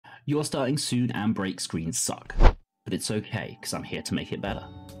Your starting soon and break screens suck, but it's okay because I'm here to make it better.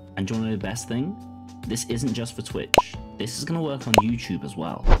 And do you want to know the best thing? This isn't just for Twitch, this is going to work on YouTube as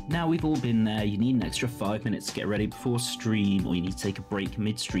well. Now we've all been there, you need an extra 5 minutes to get ready before stream, or you need to take a break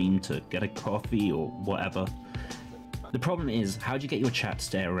mid-stream to get a coffee or whatever. The problem is, how do you get your chat to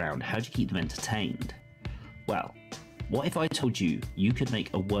stay around? How do you keep them entertained? Well, what if I told you you could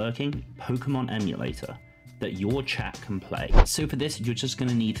make a working Pokemon emulator that your chat can play? So for this, you're just going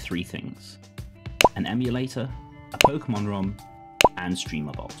to need 3 things: an emulator, a Pokemon ROM, and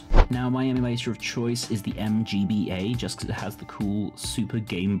streamerbot. Now my emulator of choice is the MGBA, just because it has the cool Super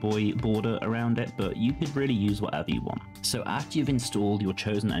Game Boy border around it, but you could really use whatever you want. So after you've installed your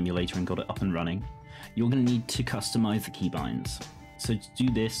chosen emulator and got it up and running, you're going to need to customize the keybinds. So to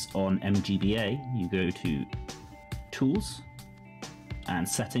do this on MGBA, you go to Tools and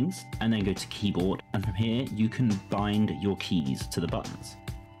Settings, and then go to Keyboard, and from here you can bind your keys to the buttons.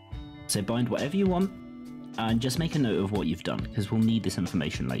 So bind whatever you want, and just make a note of what you've done, because we'll need this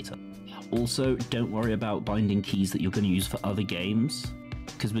information later. Also, don't worry about binding keys that you're going to use for other games,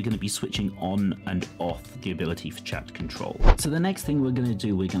 because we're going to be switching on and off the ability for chat to control. So the next thing we're going to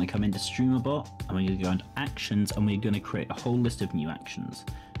do, we're going to come into streamerbot, and we're going to go into actions, and we're going to create a whole list of new actions.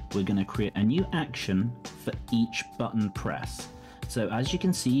 We're going to create a new action for each button press. So as you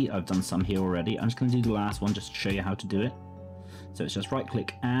can see, I've done some here already. I'm just going to do the last one just to show you how to do it. So it's just right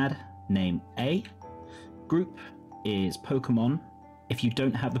click, add, name A. Group is Pokemon. If you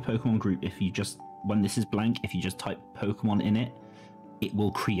don't have the Pokemon group, when this is blank, if you just type Pokemon in it, it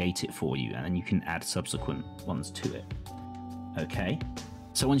will create it for you, and then you can add subsequent ones to it. Okay,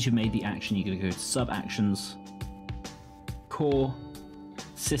 so once you've made the action, you're going to go to sub actions, core,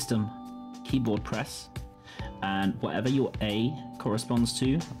 system, keyboard press, and whatever your A corresponds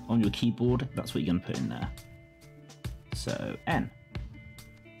to on your keyboard, that's what you're going to put in there. So N.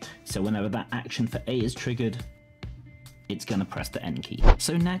 So whenever that action for A is triggered, it's going to press the N key.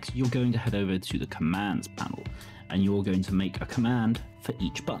 So next, you're going to head over to the commands panel, and you're going to make a command for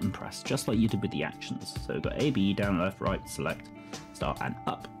each button press, just like you did with the actions. So we've got A, B, down, left, right, select, start, and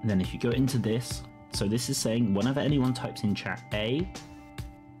up. And then if you go into this, so this is saying whenever anyone types in chat A,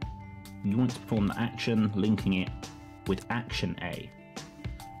 you want to perform the action, linking it with action A.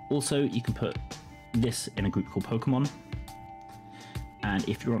 Also, you can put this in a group called Pokemon. And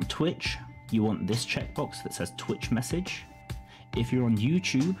if you're on Twitch, you want this checkbox that says Twitch message. If you're on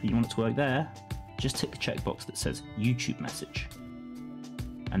YouTube and you want it to work there, just tick the checkbox that says YouTube message.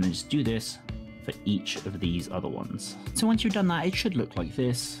 And then just do this for each of these other ones. So once you've done that, it should look like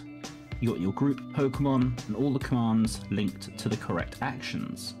this. You got your group Pokemon and all the commands linked to the correct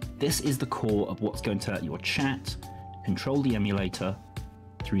actions. This is the core of what's going to let your chat control the emulator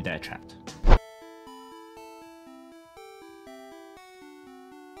through their chat.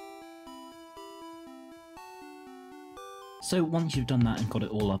 So once you've done that and got it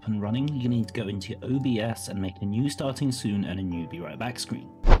all up and running, you need to go into your OBS and make a new starting soon and a new be right back screen.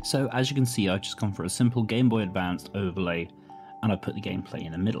 So as you can see, I've just gone for a simple Game Boy Advanced overlay, and I put the gameplay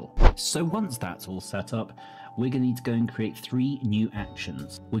in the middle. So once that's all set up, we're going to need to go and create 3 new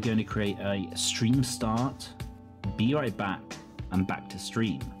actions. We're going to create a stream start, be right back, and back to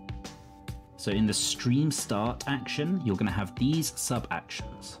stream. So in the stream start action, you're going to have these sub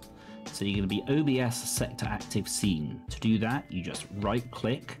actions. So you're going to be OBS set to active scene. To do that, you just right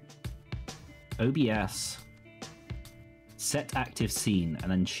click, OBS, set active scene,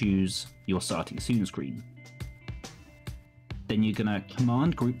 and then choose your starting soon screen. Then you're going to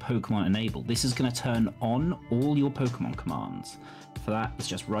command group Pokemon enable. This is going to turn on all your Pokemon commands. For that, it's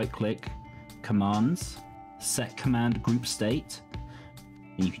just right click, commands, set command group state,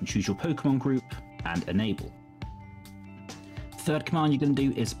 and you can choose your Pokemon group and enable. Third command you're going to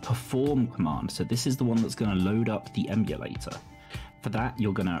do is perform command. So this is the one that's going to load up the emulator. For that,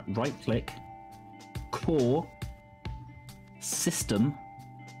 you're going to right click, core, system,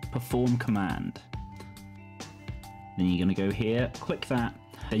 perform command. Then you're going to go here, click that,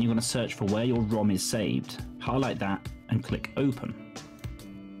 then you're going to search for where your ROM is saved, highlight that and click open.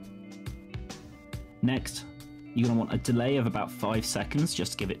 Next, you're going to want a delay of about 5 seconds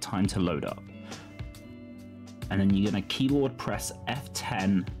just to give it time to load up. And then you're going to keyboard press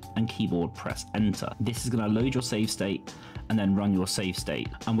F10 and keyboard press enter. This is going to load your save state and then run your save state.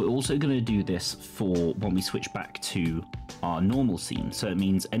 And we're also going to do this for when we switch back to our normal scene. So it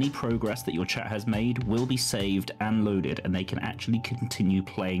means any progress that your chat has made will be saved and loaded, and they can actually continue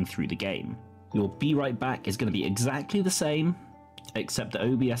playing through the game. Your be right back is going to be exactly the same, except the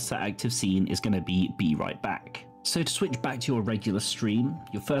OBS set active scene is going to be right back. So to switch back to your regular stream,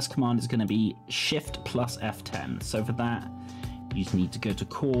 your first command is going to be Shift plus F10. So for that, you just need to go to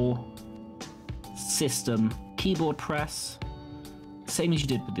core, system, keyboard press, same as you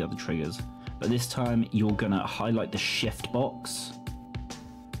did with the other triggers, but this time you're gonna highlight the shift box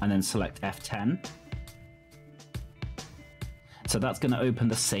and then select F10. So that's gonna open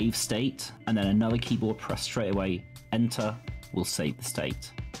the save state, and then another keyboard press straight away, enter, will save the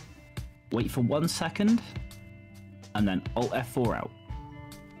state. Wait for 1 second, and then Alt F4 out.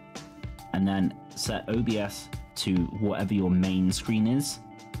 And then set OBS to whatever your main screen is,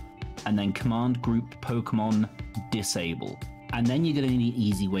 and then command group Pokemon disable. And then you're gonna need an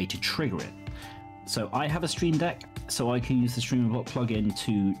easy way to trigger it. So I have a Stream Deck, so I can use the streamerbot plugin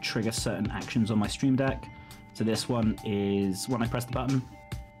to trigger certain actions on my Stream Deck. So this one is when I press the button,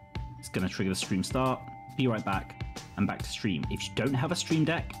 it's gonna trigger the stream start, be right back, and back to stream. If you don't have a Stream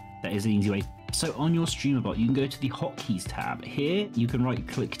Deck, that is an easy way. So on your streamerbot, you can go to the hotkeys tab. Here, you can right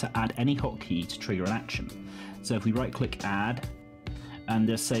click to add any hotkey to trigger an action. So if we right click add, and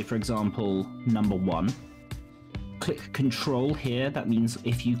just say, for example, number 1, click control here. That means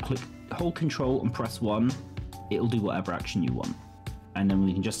if you hold control and press 1, it'll do whatever action you want. And then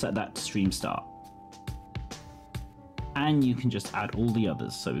we can just set that to stream start. And you can just add all the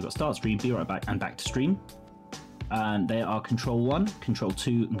others. So we've got start stream, be right back, and back to stream. And they are control 1, control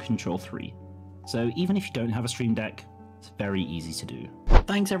 2, and control 3. So even if you don't have a Stream Deck, it's very easy to do.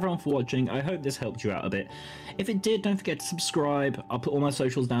 Thanks everyone for watching. I hope this helped you out a bit. If it did, don't forget to subscribe. I'll put all my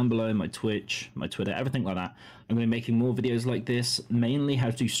socials down below, my Twitch, my Twitter, everything like that. I'm going to be making more videos like this, mainly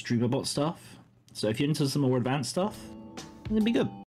how to do streamerbot stuff. So if you're into some more advanced stuff, it'll be good.